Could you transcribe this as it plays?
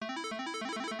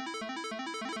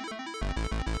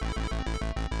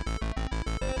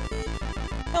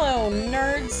Hello,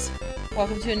 nerds!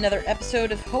 Welcome to another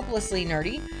episode of Hopelessly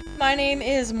Nerdy. My name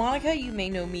is Monica. You may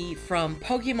know me from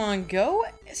Pokemon Go,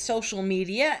 social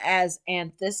media as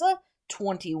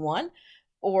Anthissa21,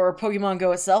 or Pokemon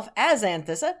Go itself as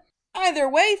Anthissa. Either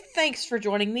way, thanks for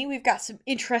joining me. We've got some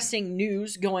interesting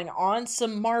news going on,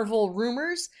 some Marvel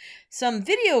rumors, some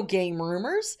video game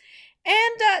rumors,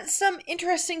 and some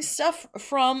interesting stuff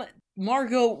from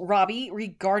Margot Robbie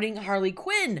regarding Harley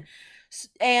Quinn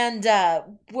and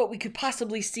what we could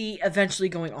possibly see eventually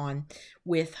going on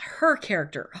with her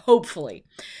character, hopefully.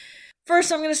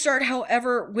 First, I'm going to start,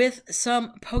 however, with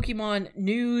some Pokemon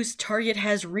news. Target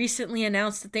has recently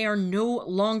announced that they are no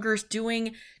longer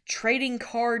doing trading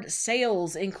card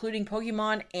sales, including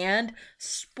Pokemon and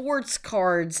sports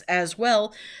cards as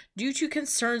well, due to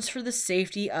concerns for the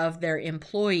safety of their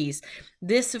employees.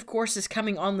 This, of course, is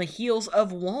coming on the heels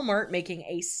of Walmart making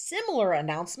a similar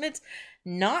announcement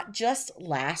not just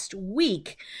last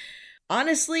week.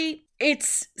 Honestly,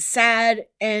 it's sad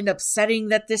and upsetting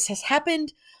that this has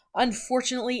happened.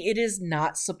 Unfortunately, it is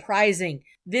not surprising.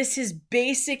 This has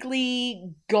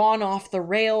basically gone off the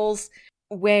rails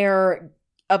where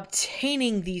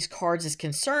obtaining these cards is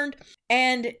concerned,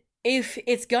 and if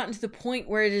it's gotten to the point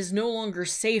where it is no longer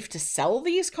safe to sell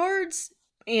these cards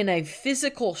in a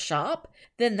physical shop,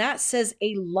 then that says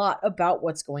a lot about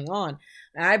what's going on.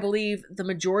 And I believe the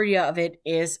majority of it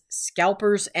is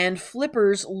scalpers and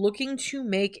flippers looking to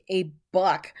make a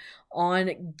buck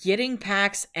on getting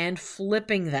packs and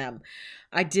flipping them.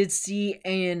 I did see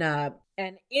an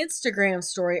Instagram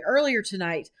story earlier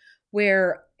tonight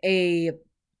where a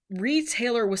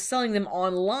retailer was selling them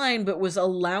online but was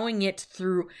allowing it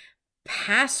through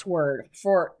password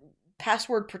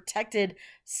protected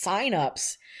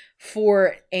signups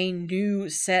for a new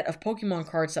set of Pokemon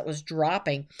cards that was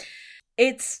dropping.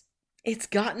 It's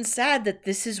gotten sad that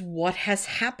this is what has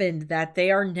happened, that they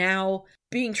are now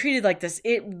being treated like this.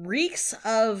 It reeks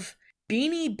of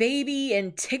Beanie Baby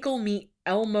and Tickle Me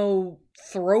Elmo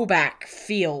throwback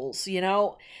feels, you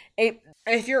know?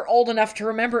 If you're old enough to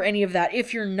remember any of that,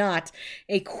 if you're not,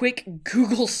 a quick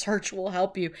Google search will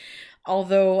help you.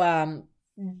 Although,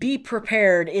 be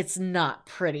prepared, it's not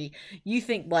pretty. You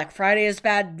think Black Friday is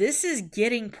bad? This is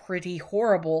getting pretty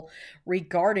horrible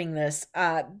regarding this.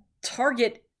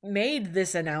 Target made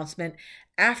this announcement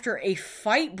after a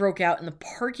fight broke out in the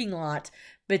parking lot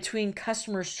between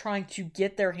customers trying to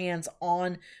get their hands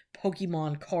on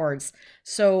Pokemon cards.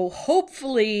 So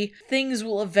hopefully things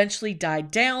will eventually die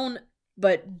down,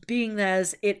 but being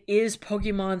as it is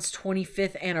Pokemon's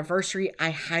 25th anniversary, I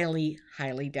highly,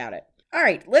 highly doubt it.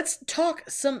 Alright, let's talk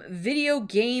some video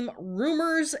game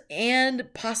rumors and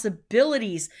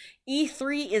possibilities.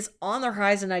 E3 is on the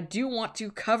horizon. I do want to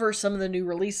cover some of the new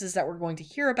releases that we're going to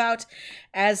hear about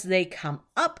as they come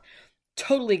up.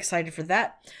 Totally excited for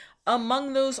that.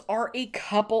 Among those are a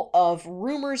couple of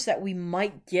rumors that we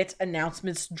might get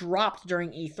announcements dropped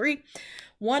during E3.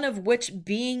 One of which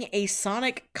being a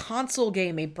Sonic console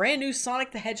game. A brand new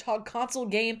Sonic the Hedgehog console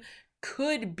game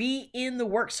could be in the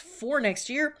works for next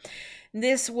year.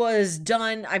 This was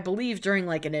done, I believe, during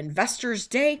like an investor's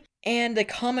day, and a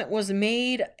comment was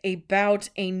made about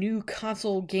a new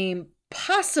console game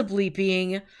possibly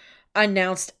being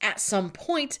announced at some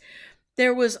point.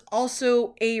 There was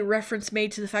also a reference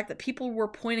made to the fact that people were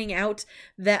pointing out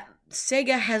that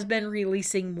Sega has been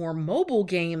releasing more mobile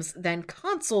games than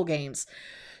console games.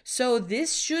 So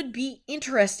this should be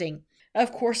interesting.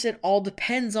 Of course, it all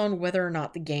depends on whether or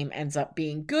not the game ends up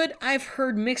being good. I've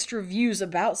heard mixed reviews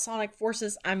about Sonic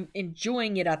Forces. I'm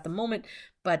enjoying it at the moment,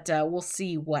 but we'll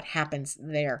see what happens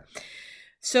there.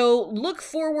 So look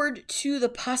forward to the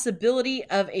possibility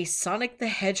of a Sonic the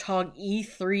Hedgehog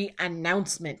E3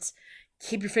 announcement.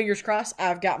 Keep your fingers crossed.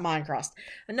 I've got mine crossed.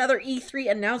 Another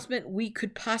E3 announcement we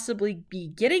could possibly be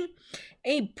getting: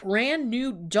 a brand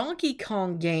new Donkey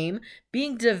Kong game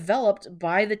being developed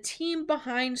by the team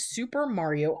behind Super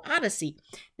Mario Odyssey.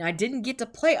 Now, I didn't get to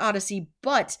play Odyssey,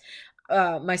 but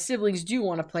my siblings do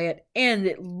want to play it, and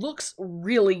it looks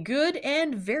really good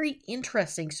and very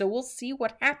interesting, so we'll see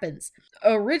what happens.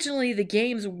 Originally, the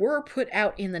games were put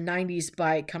out in the 90s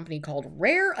by a company called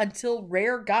Rare until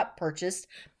Rare got purchased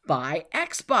by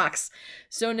Xbox.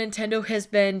 So Nintendo has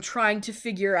been trying to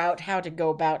figure out how to go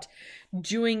about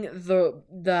doing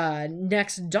the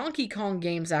next Donkey Kong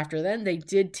games after then. They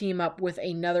did team up with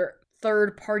another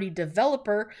third-party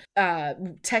developer,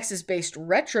 Texas-based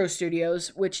Retro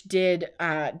Studios, which did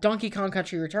Donkey Kong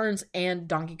Country Returns and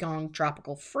Donkey Kong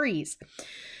Tropical Freeze.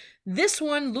 This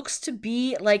one looks to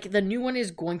be like the new one is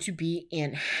going to be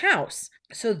in-house.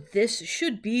 So this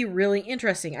should be really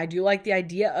interesting. I do like the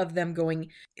idea of them going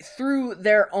through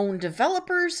their own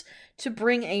developers to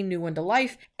bring a new one to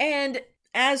life. And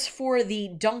as for the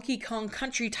Donkey Kong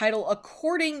Country title,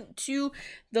 according to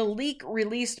the leak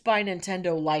released by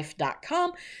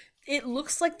NintendoLife.com, it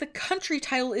looks like the country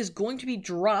title is going to be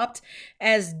dropped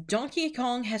as Donkey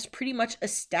Kong has pretty much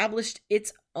established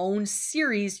its own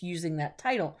series using that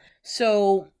title.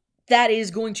 So that is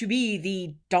going to be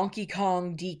the Donkey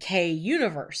Kong DK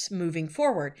universe moving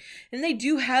forward. And they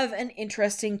do have an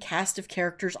interesting cast of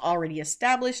characters already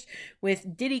established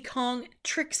with Diddy Kong,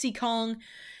 Trixie Kong,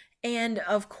 and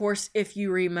of course, if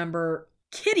you remember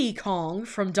Kiddy Kong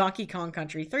from Donkey Kong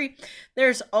Country 3.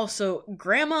 There's also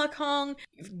Grandma Kong,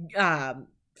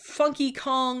 Funky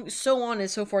Kong, so on and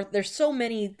so forth. There's so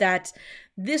many that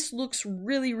this looks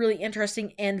really, really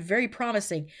interesting and very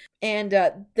promising. And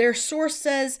their source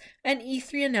says an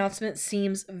E3 announcement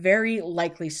seems very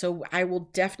likely, so I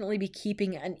will definitely be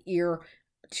keeping an ear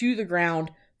to the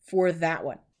ground for that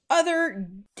one. Other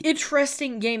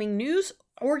interesting gaming news,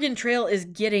 Oregon Trail is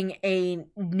getting a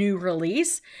new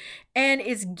release and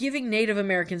is giving Native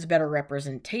Americans better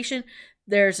representation.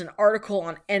 There's an article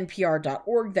on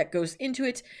npr.org that goes into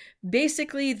it.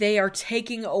 Basically, they are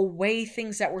taking away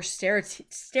things that were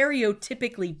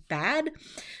stereotypically bad,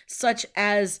 such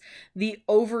as the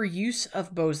overuse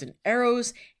of bows and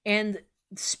arrows and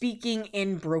speaking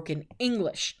in broken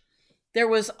English. There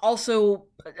was also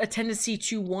a tendency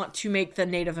to want to make the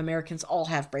Native Americans all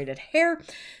have braided hair.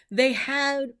 They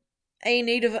had a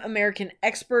Native American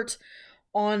expert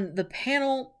on the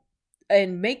panel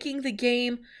in making the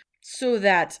game so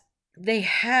that they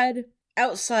had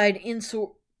outside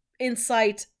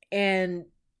insight and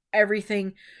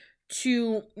everything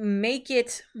to make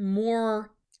it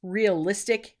more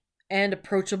realistic and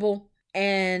approachable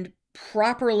and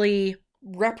properly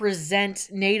represent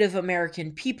Native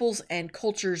American peoples and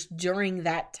cultures during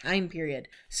that time period.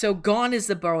 So gone is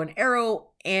the bow and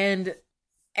arrow and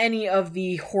any of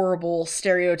the horrible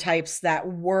stereotypes that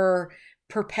were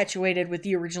perpetuated with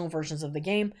the original versions of the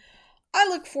game. I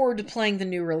look forward to playing the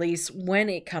new release when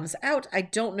it comes out. I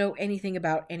don't know anything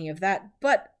about any of that,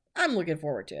 but I'm looking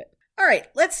forward to it. All right,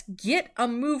 let's get a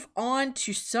move on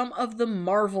to some of the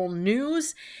Marvel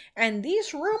news. And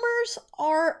these rumors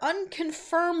are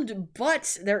unconfirmed,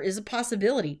 but there is a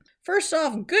possibility. First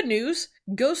off, good news.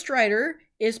 Ghost Rider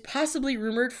is possibly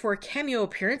rumored for a cameo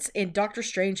appearance in Doctor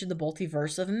Strange in the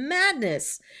Multiverse of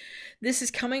Madness. This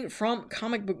is coming from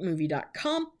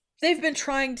comicbookmovie.com. They've been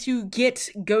trying to get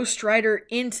Ghost Rider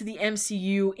into the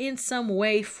MCU in some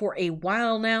way for a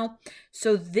while now,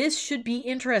 so this should be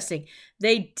interesting.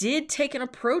 They did take an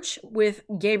approach with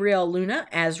Gabriel Luna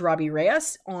as Robbie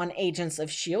Reyes on Agents of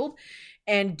S.H.I.E.L.D.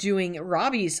 and doing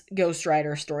Robbie's Ghost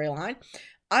Rider storyline.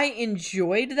 I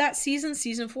enjoyed that season.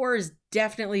 Season 4 is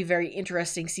definitely a very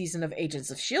interesting season of Agents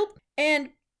of S.H.I.E.L.D. And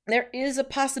there is a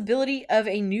possibility of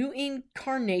a new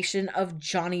incarnation of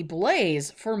Johnny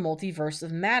Blaze for Multiverse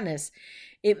of Madness.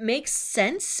 It makes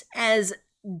sense as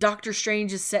Doctor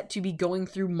Strange is set to be going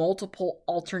through multiple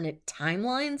alternate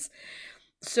timelines.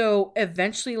 So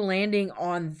eventually landing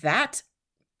on that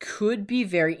could be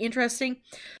very interesting.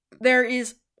 There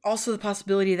is also the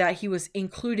possibility that he was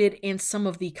included in some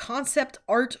of the concept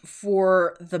art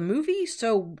for the movie,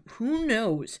 so who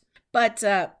knows? But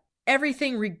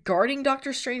everything regarding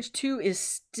Doctor Strange 2 is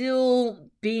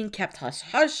still being kept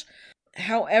hush-hush.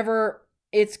 However,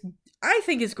 I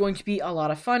think it's going to be a lot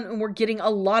of fun, and we're getting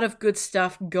a lot of good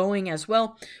stuff going as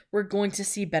well. We're going to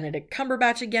see Benedict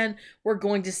Cumberbatch again. We're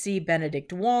going to see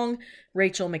Benedict Wong.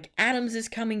 Rachel McAdams is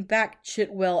coming back.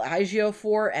 Chiwetel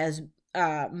Ejiofor as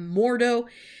Mordo.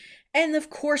 And of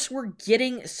course, we're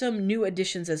getting some new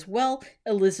additions as well.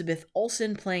 Elizabeth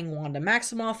Olsen playing Wanda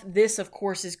Maximoff. This, of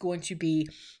course, is going to be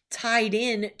tied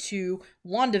in to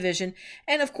WandaVision.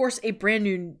 And of course, a brand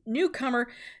new newcomer,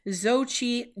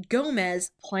 Xochitl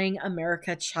Gomez playing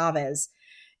America Chavez.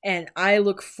 And I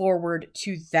look forward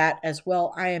to that as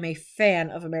well. I am a fan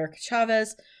of America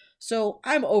Chavez. So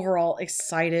I'm overall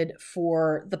excited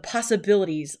for the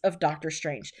possibilities of Doctor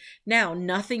Strange. Now,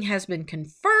 nothing has been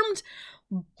confirmed,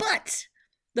 but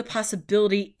the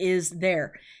possibility is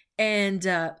there. And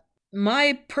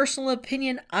my personal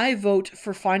opinion, I vote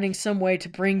for finding some way to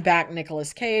bring back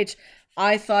Nicolas Cage.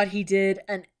 I thought he did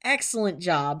an excellent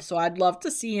job, so I'd love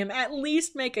to see him at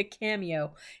least make a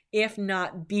cameo, if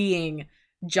not being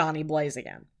Johnny Blaze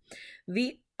again.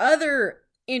 The other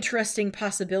interesting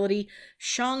possibility,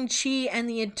 Shang-Chi and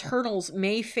the Eternals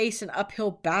may face an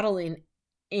uphill battle in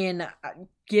in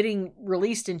getting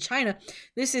released in China.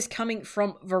 This is coming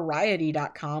from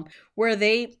Variety.com, where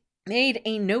they made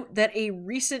a note that a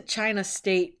recent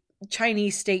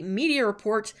Chinese state media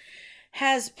report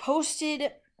has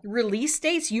posted release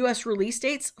dates, US release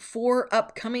dates for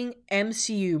upcoming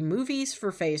MCU movies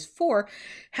for Phase 4.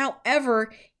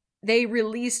 However, they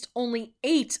released only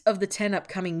 8 of the 10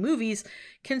 upcoming movies,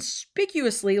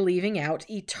 conspicuously leaving out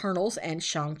Eternals and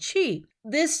Shang-Chi.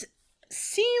 This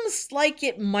seems like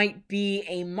it might be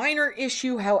a minor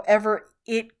issue, however,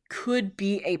 it could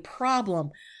be a problem.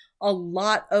 A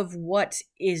lot of what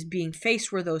is being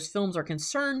faced where those films are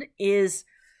concerned is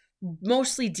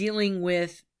mostly dealing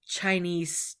with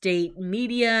Chinese state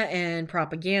media and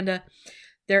propaganda.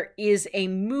 There is a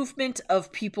movement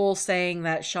of people saying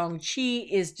that Shang-Chi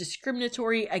is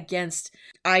discriminatory against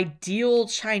ideal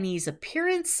Chinese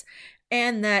appearance,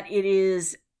 and that it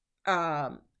is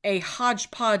a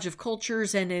hodgepodge of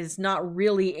cultures and is not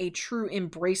really a true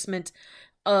embracement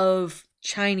of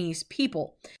Chinese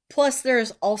people. Plus, there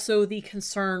is also the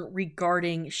concern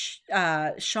regarding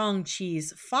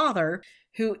Shang-Chi's father,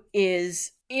 who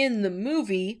is in the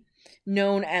movie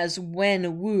known as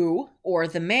Wen Wu, or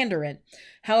the Mandarin.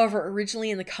 However,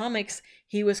 originally in the comics,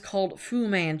 he was called Fu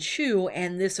Manchu,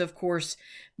 and this, of course,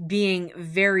 being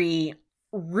very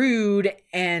rude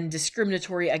and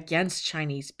discriminatory against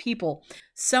Chinese people.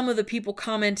 Some of the people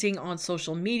commenting on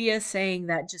social media saying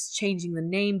that just changing the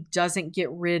name doesn't get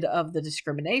rid of the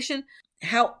discrimination.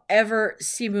 However,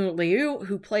 Simu Liu,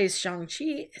 who plays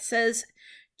Shang-Chi, says,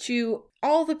 "To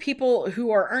all the people who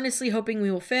are earnestly hoping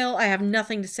we will fail, I have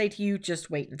nothing to say to you, just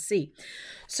wait and see."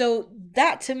 So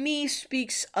that to me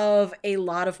speaks of a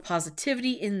lot of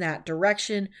positivity in that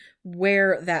direction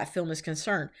where that film is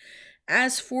concerned.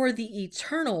 As for the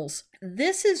Eternals,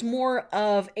 this is more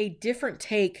of a different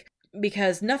take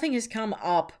because nothing has come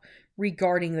up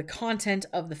regarding the content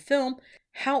of the film.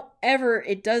 However,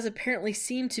 it does apparently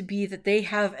seem to be that they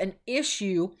have an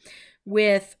issue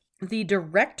with the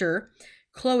director,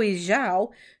 Chloe Zhao,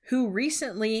 who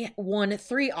recently won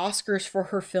 3 Oscars for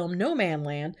her film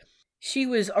Nomadland. She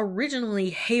was originally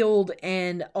hailed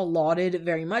and lauded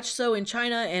very much so in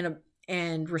China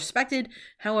and respected.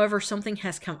 However, something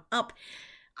has come up.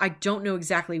 I don't know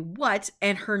exactly what,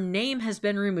 and her name has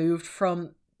been removed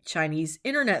from Chinese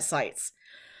internet sites.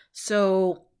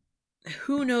 So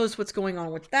who knows what's going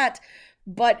on with that,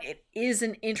 but it is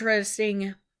an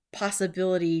interesting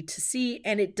possibility to see,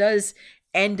 and it does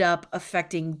end up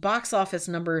affecting box office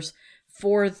numbers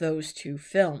for those 2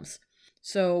 films.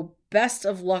 So best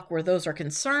of luck where those are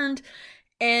concerned,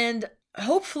 and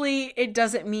hopefully it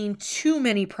doesn't mean too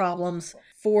many problems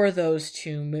for those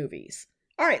 2 movies.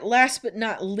 All right, last but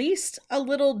not least, a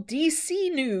little DC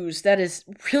news that is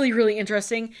really, really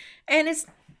interesting, and it's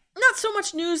not so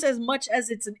much news as much as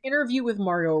it's an interview with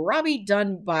Margot Robbie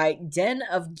done by Den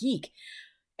of Geek,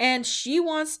 and she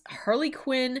wants Harley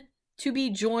Quinn to be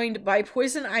joined by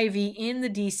Poison Ivy in the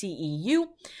DCEU,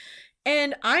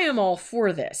 and I am all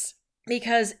for this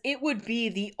because it would be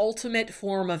the ultimate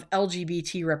form of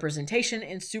LGBT representation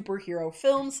in superhero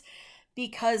films,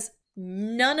 because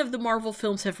none of the Marvel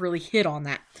films have really hit on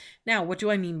that. Now, what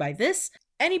do I mean by this?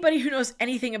 Anybody who knows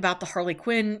anything about the Harley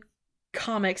Quinn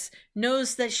comics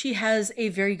knows that she has a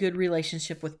very good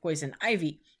relationship with Poison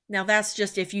Ivy. Now, that's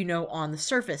just if you know on the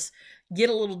surface. Get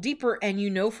a little deeper and you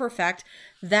know for a fact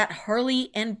that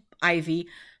Harley and Ivy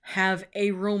have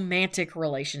a romantic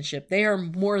relationship. They are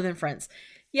more than friends.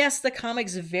 Yes, the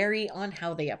comics vary on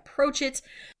how they approach it,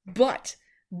 but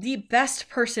the best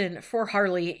person for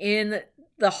Harley in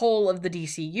the whole of the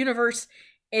DC universe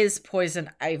is Poison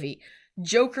Ivy.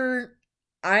 Joker,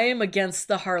 I am against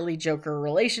the Harley-Joker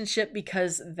relationship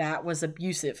because that was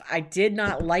abusive. I did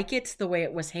not like it the way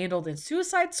it was handled in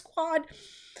Suicide Squad,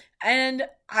 and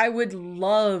I would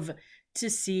love to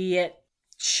see it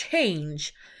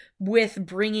change with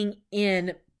bringing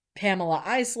in Pamela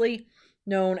Isley,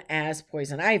 known as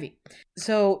Poison Ivy.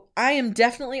 So I am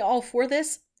definitely all for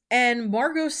this. And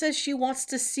Margot says she wants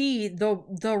to see the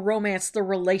romance, the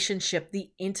relationship,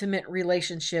 the intimate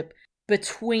relationship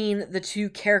between the 2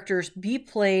 characters be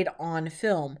played on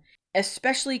film,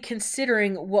 especially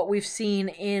considering what we've seen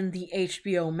in the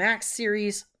HBO Max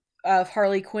series of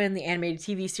Harley Quinn, the animated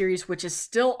TV series, which is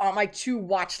still on my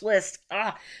to-watch list.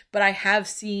 But I have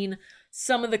seen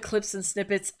some of the clips and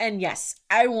snippets, and yes,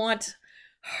 I want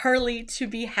Harley to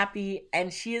be happy,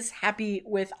 and she is happy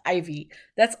with Ivy.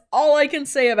 That's all I can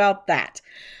say about that.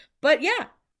 But yeah,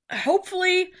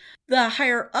 hopefully the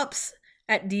higher ups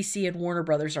at DC and Warner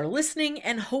Brothers are listening,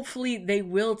 and hopefully they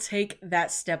will take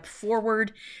that step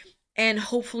forward, and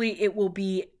hopefully it will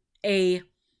be a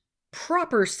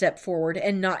proper step forward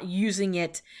and not using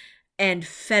it and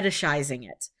fetishizing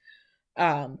it.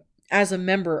 As a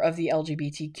member of the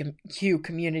LGBTQ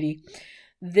community,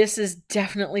 this is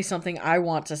definitely something I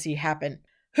want to see happen.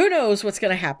 Who knows what's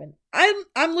going to happen?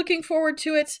 I'm looking forward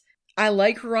to it. I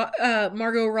like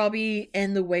Margot Robbie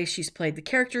and the way she's played the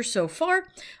character so far.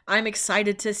 I'm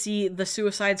excited to see The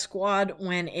Suicide Squad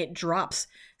when it drops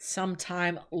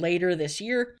sometime later this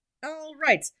year. All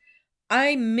right.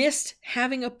 I missed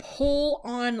having a poll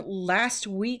on last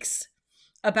week's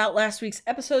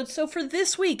episode. So for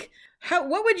this week,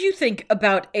 what would you think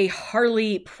about a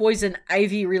Harley Poison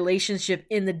Ivy relationship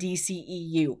in the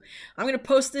DCEU? I'm going to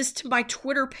post this to my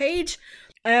Twitter page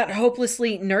at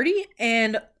Hopelessly Nerdy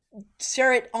and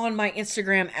share it on my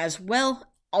Instagram as well,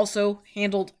 also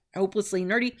handled Hopelessly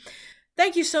Nerdy.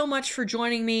 Thank you so much for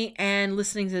joining me and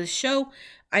listening to the show.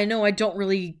 I know I don't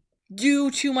really do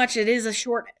too much. It is a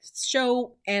short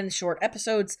show and short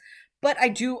episodes, but I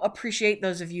do appreciate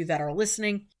those of you that are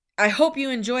listening. I hope you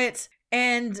enjoy it.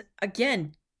 And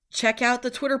again, check out the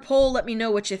Twitter poll. Let me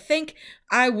know what you think.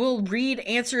 I will read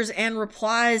answers and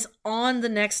replies on the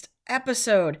next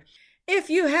episode. If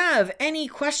you have any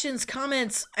questions,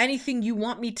 comments, anything you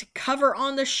want me to cover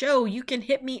on the show, you can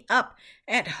hit me up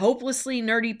at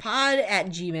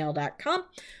hopelesslynerdypod@gmail.com.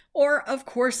 Or, of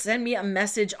course, send me a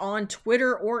message on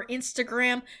Twitter or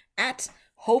Instagram at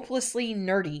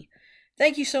hopelesslynerdy.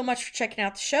 Thank you so much for checking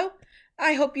out the show.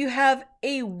 I hope you have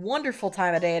a wonderful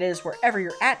time of day it is wherever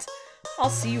you're at. I'll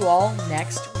see you all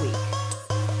next week.